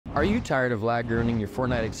Are you tired of lag ruining your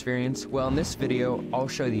Fortnite experience? Well, in this video, I'll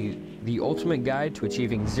show you the ultimate guide to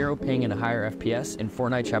achieving 0 ping and a higher FPS in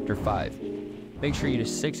Fortnite Chapter 5. Make sure you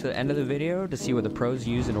just stick to the end of the video to see what the pros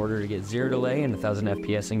use in order to get 0 delay and 1000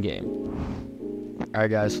 FPS in game.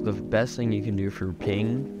 Alright guys, so the best thing you can do for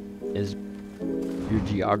ping is your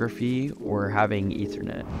geography or having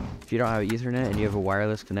Ethernet. If you don't have Ethernet and you have a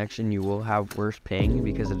wireless connection, you will have worse ping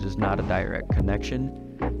because it is not a direct connection,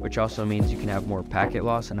 which also means you can have more packet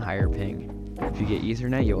loss and higher ping. If you get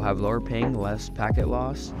Ethernet, you'll have lower ping, less packet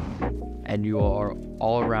loss, and you will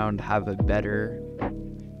all around have a better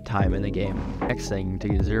time in the game. Next thing, to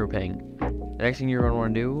get 0 ping. The next thing you're going to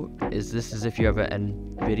want to do is, this is if you have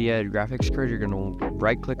an NVIDIA graphics card, you're going to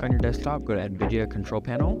right click on your desktop, go to NVIDIA control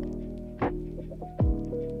panel,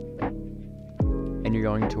 and you're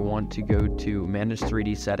going to want to go to manage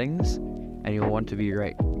 3D settings, and you'll want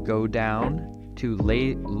to go down to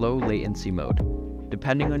low latency mode.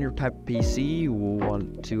 Depending on your type of PC, you will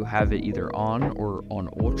want to have it either on or on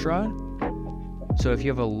ultra. So if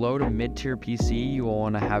you have a low to mid-tier PC, you will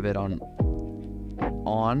want to have it on.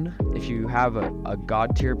 If you have a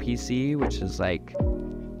god tier PC, which is like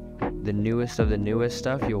the newest of the newest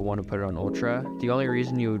stuff, you'll want to put it on ultra. The only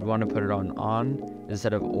reason you would want to put it on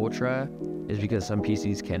instead of ultra is because some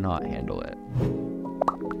PCs cannot handle it.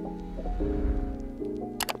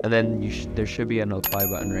 And then there should be an apply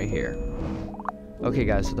button right here. Okay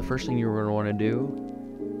guys, so the first thing you're going to want to do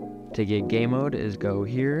to get game mode is go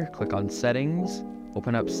here, click on settings,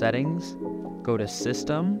 open up settings, go to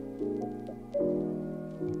system,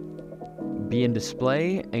 be in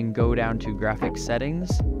display, and go down to graphics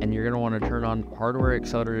settings, and you're going to want to turn on hardware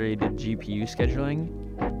accelerated GPU scheduling.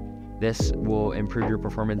 This will improve your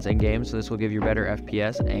performance in game, so this will give you better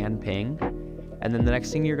FPS and ping. And then the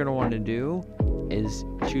next thing you're going to want to do is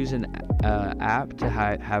choose an app to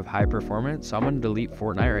have high performance. So I'm going to delete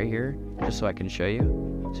Fortnite right here just so I can show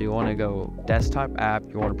you. So you want to go desktop app,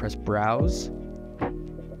 you want to press browse,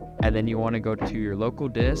 and then you want to go to your local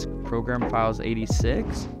disk, program files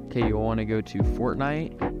 86. Okay, you want to go to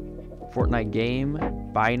Fortnite game,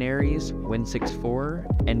 binaries,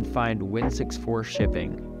 Win64, and find Win64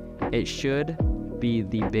 shipping. It should be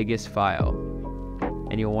the biggest file,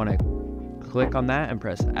 and you'll want to click on that and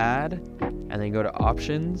press add, and then go to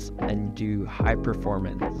options and do high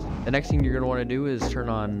performance. The next thing you're going to want to do is turn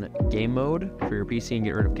on game mode for your PC and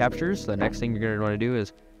get rid of captures. So the next thing you're going to want to do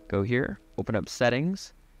is go here, open up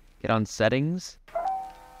settings, get on settings.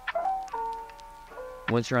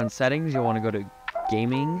 Once you're on settings, you'll want to go to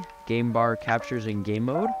gaming, game bar, captures, and game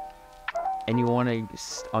mode. And you want to,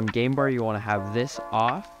 on game bar, you want to have this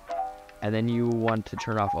off, and then you want to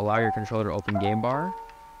turn off allow your controller to open game bar.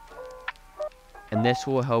 And this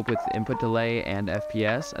will help with input delay and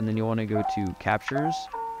FPS. And then you want to go to captures,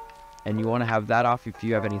 and you want to have that off if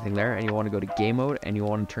you have anything there, and you want to go to game mode, and you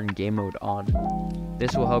want to turn game mode on.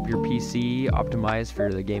 This will help your PC optimize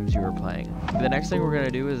for the games you are playing. The next thing we're going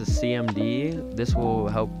to do is a CMD. This will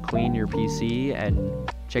help clean your PC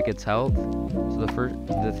and check its health. So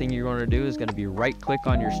the thing you're going to do is going to be right click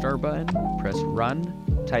on your start button, press run,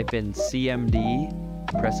 type in CMD,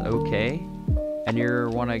 press OK, and you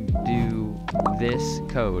want to do this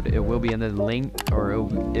code. It will be in the link, or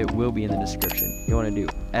it will be in the description. You want to do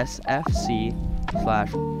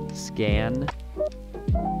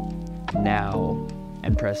sfc/scan_now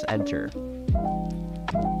and press enter.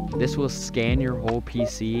 This will scan your whole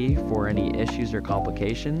PC for any issues or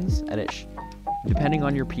complications, and depending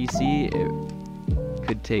on your PC, it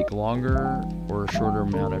could take longer or a shorter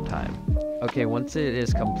amount of time. Okay, once it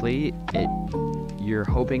is complete, you're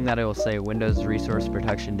hoping that it will say Windows Resource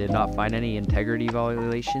Protection did not find any integrity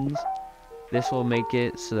violations. This will make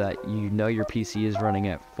it so that you know your PC is running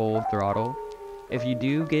at full throttle. If you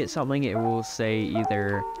do get something, it will say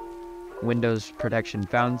either Windows Protection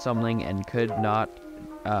found something and could not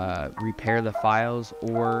repair the files,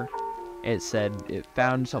 or it said it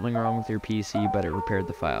found something wrong with your PC but it repaired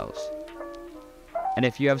the files. And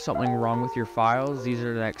if you have something wrong with your files, these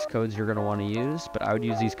are the next codes you're going to want to use, but I would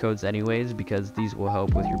use these codes anyways because these will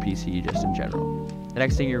help with your PC just in general. The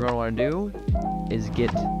next thing you're going to want to do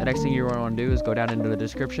is go down into the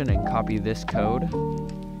description and copy this code,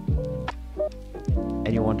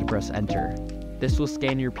 and you want to press enter. This will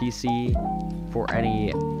scan your PC for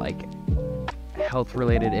any health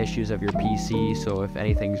related issues of your PC, so if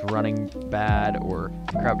anything's running bad or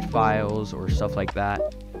corrupt files or stuff like that,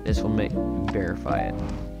 this will verify it.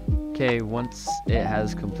 Okay, once it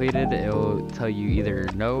has completed, it will tell you either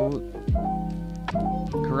no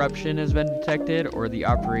corruption has been detected or the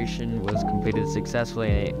operation was completed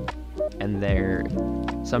successfully, and there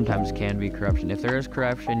sometimes can be corruption. If there is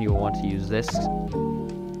corruption, you'll want to use this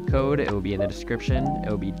code, it will be in the description. It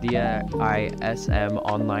will be DISM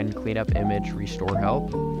online cleanup image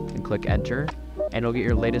RestoreHealth, and click enter, and it'll get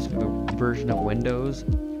your latest version of Windows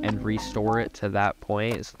and restore it to that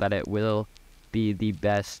point so that it will be the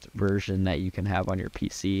best version that you can have on your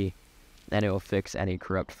PC, and it will fix any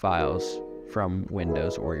corrupt files from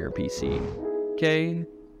Windows or your PC. Okay,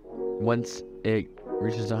 once it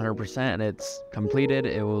reaches 100% and it's completed,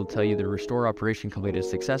 it will tell you the restore operation completed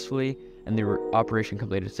successfully and the operation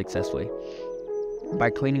completed successfully. By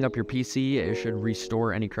cleaning up your PC, it should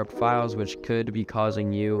restore any corrupt files which could be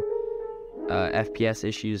causing you FPS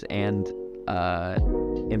issues and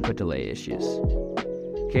input delay issues.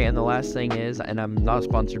 Okay, and the last thing is, and I'm not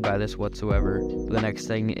sponsored by this whatsoever, the next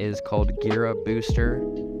thing is called Gira Booster.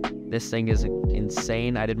 This thing is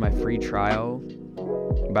insane. I did my free trial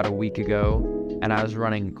about a week ago, and I was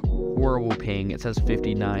running horrible ping. It says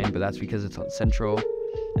 59, but that's because it's on Central,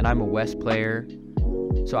 and I'm a West player,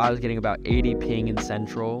 so I was getting about 80 ping in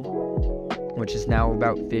Central, which is now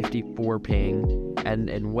about 54 ping, and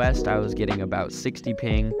in West I was getting about 60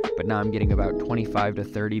 ping, but now I'm getting about 25 to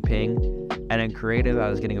 30 ping, and in Creative I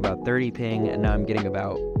was getting about 30 ping, and now I'm getting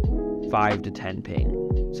about 5 to 10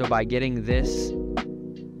 ping. So by getting this,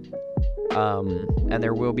 and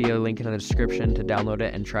there will be a link in the description to download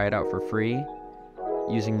it and try it out for free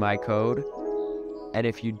using my code, and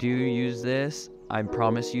if you do use this, I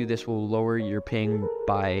promise you this will lower your ping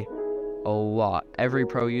by a lot. Every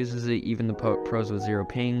pro uses it, even the pros with 0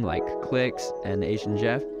 ping like Clicks and Asian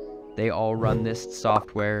Jeff. They all run this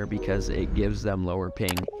software because it gives them lower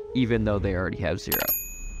ping even though they already have 0.